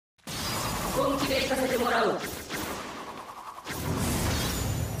本気で聞かせてもらおう。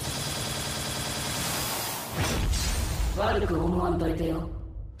悪く思わんといてよ。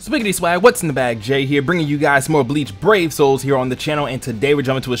Spiggity swag, what's in the bag? Jay here, bringing you guys some more Bleach Brave Souls here on the channel, and today we're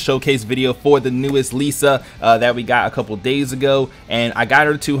jumping to a showcase video for the newest Lisa that we got a couple days ago, and I got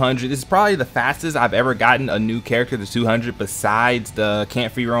her to 200. This is probably the fastest I've ever gotten a new character to 200 besides the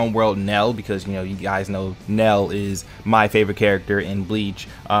Can't Free Your Own World Nell, because you know, you guys know Nell is my favorite character in Bleach.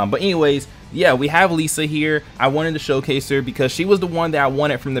 But anyways, yeah, we have Lisa here. I wanted to showcase her because she was the one that I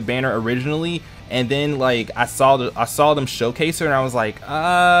wanted from the banner originally, and then like I saw them showcase her and I was like,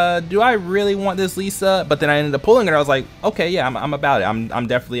 do I really want this Lisa? But then I ended up pulling her. I was like, okay, yeah, I'm about it. I'm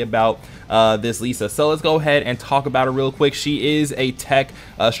definitely about this Lisa. So let's go ahead and talk about her real quick. She is a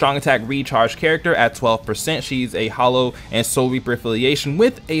strong attack recharge character at 12%. She's a Hollow and Soul Reaper affiliation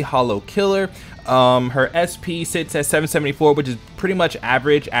with a Hollow killer. Her SP sits at 774, which is pretty much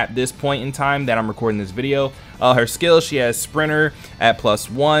average at this point in time that I'm recording this video. Her skills, she has Sprinter at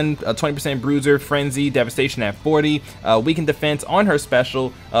 +1, 20% Bruiser, Frenzy, Devastation at 40, Weakened Defense on her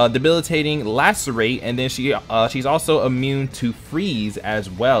special, Debilitating, Lacerate, and then she's also immune to Freeze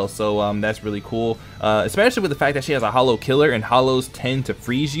as well. So that's really cool, especially with the fact that she has a Hollow killer and Hollows tend to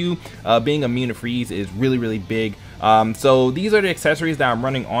freeze you. Being immune to Freeze is really big. So these are the accessories that I'm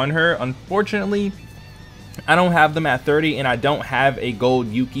running on her. Unfortunately, I don't have them at 30, and I don't have a gold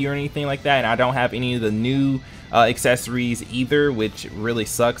Yuki or anything like that, and I don't have any of the new accessories either, which really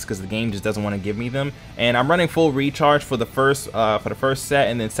sucks because the game just doesn't want to give me them. And I'm running full recharge for the first set,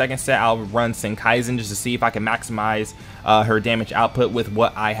 and then second set I'll run Senkaizen just to see if I can maximize her damage output with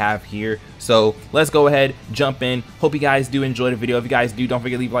what I have here. So let's go ahead, jump in. Hope you guys do enjoy the video. If you guys do, don't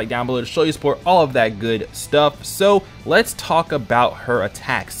forget to leave a like down below to show your support, all of that good stuff. So let's talk about her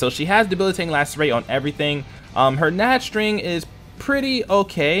attacks. So she has Debilitating Lacerate on everything. Her Nat string is pretty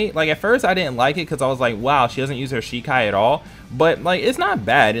okay. Like at first I didn't like it because I was like, wow, she doesn't use her shikai at all, but like it's not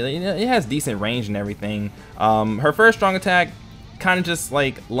bad. It has decent range and everything. Her first strong attack kind of just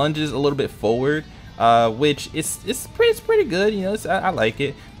like lunges a little bit forward, which it's pretty good, you know. I like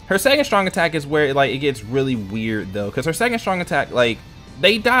it. Her second strong attack is where it gets really weird though, because her second strong attack, like,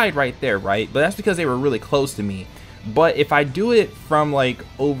 they died right there, right? But that's because they were really close to me. But if I do it from like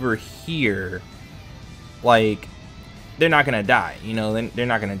over here, like, they're not gonna die, you know. They're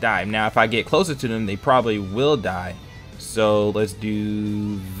not gonna die. Now if I get closer to them, they probably will die. So let's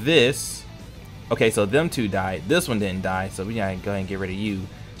do this. Okay, so them two died, this one didn't die, so we gotta go ahead and get rid of you.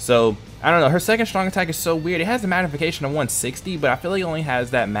 So I don't know, her second strong attack is so weird. It has a magnification of 160, but I feel like it only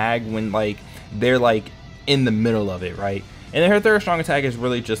has that mag when like they're like in the middle of it, right? And then her third strong attack is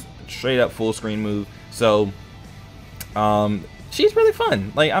really just straight up full screen move. So she's really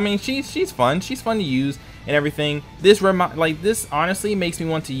fun. Like, I mean, she's fun to use and everything. This honestly makes me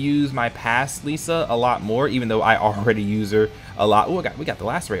want to use my past Lisa a lot more, even though I already use her a lot. Oh, we got the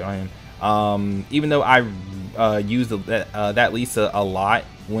Lacerate on him. Even though I use that Lisa a lot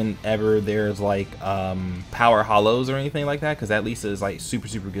whenever there's like power hollows or anything like that, because that Lisa is like super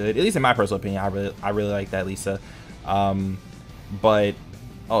good, at least in my personal opinion. I really like that Lisa. But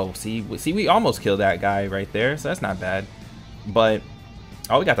oh, see we almost killed that guy right there, so that's not bad. But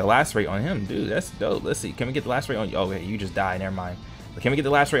oh, we got the Lacerate on him, dude. That's dope. Let's see, can we get the Lacerate on you? Oh wait, you just died, never mind. But can we get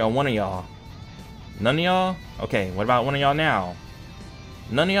the Lacerate on one of y'all? None of y'all? Okay, what about one of y'all now?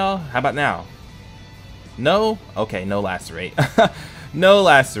 None of y'all? How about now? No? Okay, no Lacerate. No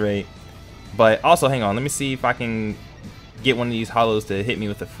Lacerate. But also, hang on, let me see if I can get one of these hollows to hit me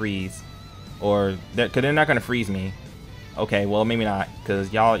with a freeze, or because they're not gonna freeze me. Okay, well maybe not,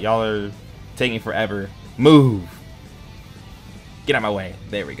 because y'all are taking forever. Move. Get out my way.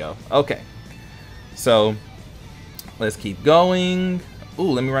 There we go. Okay, so let's keep going.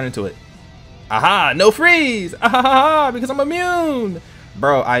 Ooh, let me run into it. Aha, no freeze. Aha, because I'm immune.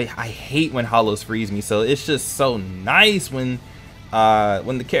 Bro, I hate when hollows freeze me, so it's just so nice when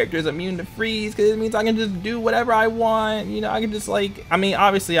the character is immune to freeze, because it means I can just do whatever I want. You know, I can just like, I mean,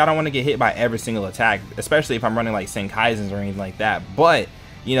 obviously I don't want to get hit by every single attack, especially if I'm running like Senkaizens or anything like that, but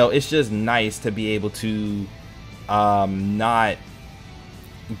you know, it's just nice to be able to not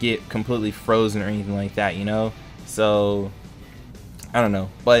get completely frozen or anything like that, you know. So I don't know,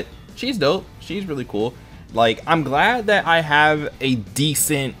 but she's dope. She's really cool. Like, I'm glad that I have a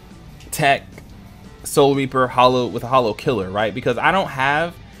decent tech Soul Reaper hollow with a Hollow killer, right? Because I don't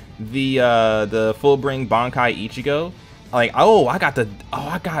have the full bring Bankai Ichigo. Like, oh, I got the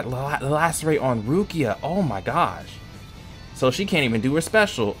Lacerate on Rukia. Oh my gosh. So she can't even do her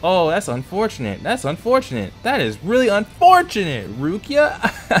special. Oh, that's unfortunate. That's unfortunate. That is really unfortunate, Rukia.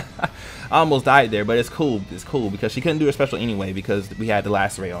 I almost died there, but it's cool. It's cool because she couldn't do her special anyway because we had the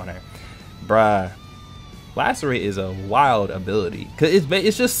Lacerate on her. bruh. Lacerate is a wild ability. Cause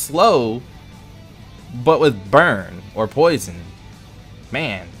it's just slow, but with burn or poison.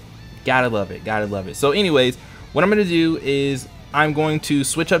 Man, gotta love it, gotta love it. So anyways, what I'm gonna do is I'm going to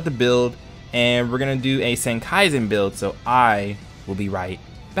switch up the build and we're gonna do a Senkaizen build, so I will be right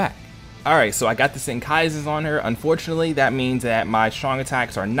back. Alright, so I got the Senkaizens on her. Unfortunately, that means that my strong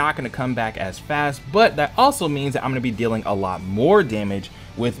attacks are not gonna come back as fast, but that also means that I'm gonna be dealing a lot more damage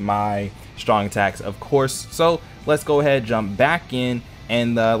with my strong attacks, of course. So let's go ahead, jump back in,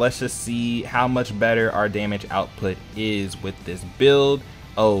 and let's just see how much better our damage output is with this build.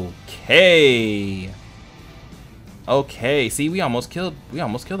 Okay, see, we almost killed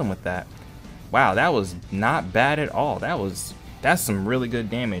him with that. Wow, that was not bad at all. That's some really good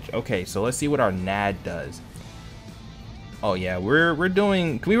damage. Okay, so let's see what our NAD does. Oh yeah, we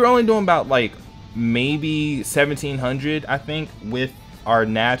were only doing about like maybe 1700, I think, with our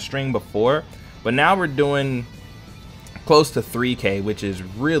NAD string before, but now we're doing close to 3k, which is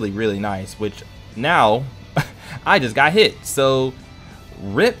really nice. Which now I just got hit, so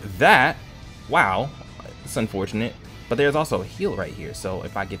rip that. Wow, it's unfortunate, but there's also a heal right here. So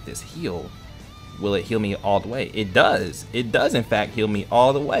if I get this heal, will it heal me all the way? It does in fact heal me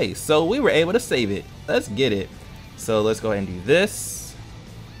all the way, so we were able to save it. Let's get it. So let's go ahead and do this.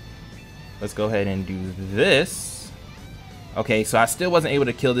 Let's go ahead and do this. Okay, so I still wasn't able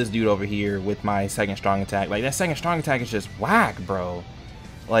to kill this dude over here with my second strong attack. Like, that second strong attack is just whack, bro.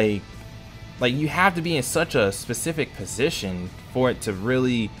 Like you have to be in such a specific position for it to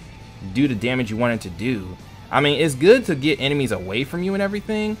really do the damage you want it to do. I mean, it's good to get enemies away from you and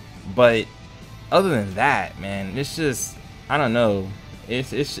everything, but other than that, man, it's just, I don't know.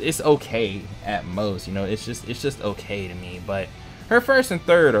 It's okay at most, you know. It's just okay to me. But her first and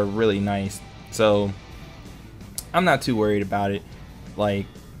third are really nice, so I'm not too worried about it. Like,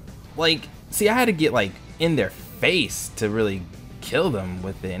 see, I had to get like in their face to really kill them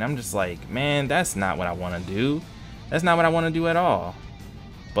with it, and I'm just like, man, that's not what I want to do. That's not what I want to do at all.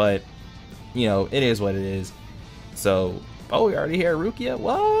 But you know, it is what it is. So, oh, we already here, Rukia.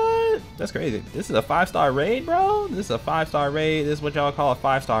 What? That's crazy. This is a 5-star raid, bro. This is a 5-star raid. This is what y'all call a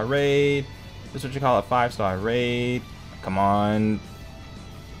 5-star raid. This is what you call a 5-star raid. Come on.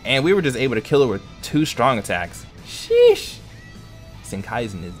 And we were just able to kill her with 2 strong attacks. Sheesh.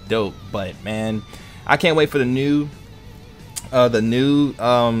 Senkaizen is dope, but man, I can't wait for the new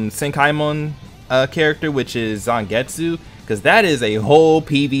Senkaimon character, which is Zangetsu, because that is a whole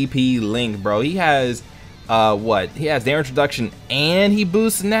PvP link, bro. He has he has their introduction and he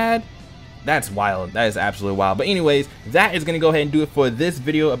boosts NAD. That's wild. That is absolutely wild. But anyways, that is going to go ahead and do it for this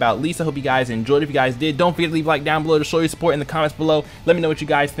video about Lisa. Hope you guys enjoyed. If you guys did, don't forget to leave a like down below to show your support in the comments below. Let me know what you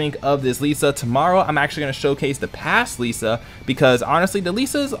guys think of this Lisa. Tomorrow, I'm actually going to showcase the past Lisa, because honestly, the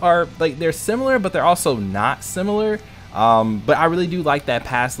Lisas are like, they're similar, but they're also not similar. But I really do like that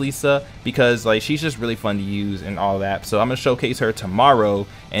past Lisa, because like, she's just really fun to use and all that. So I'm gonna showcase her tomorrow,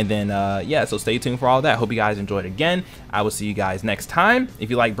 and then yeah, so stay tuned for all that. Hope you guys enjoyed. Again, I will see you guys next time. If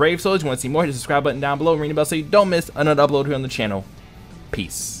you like Brave Souls, you want to see more, hit the subscribe button down below, ring the bell so you don't miss another upload here on the channel.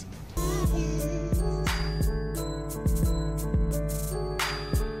 Peace.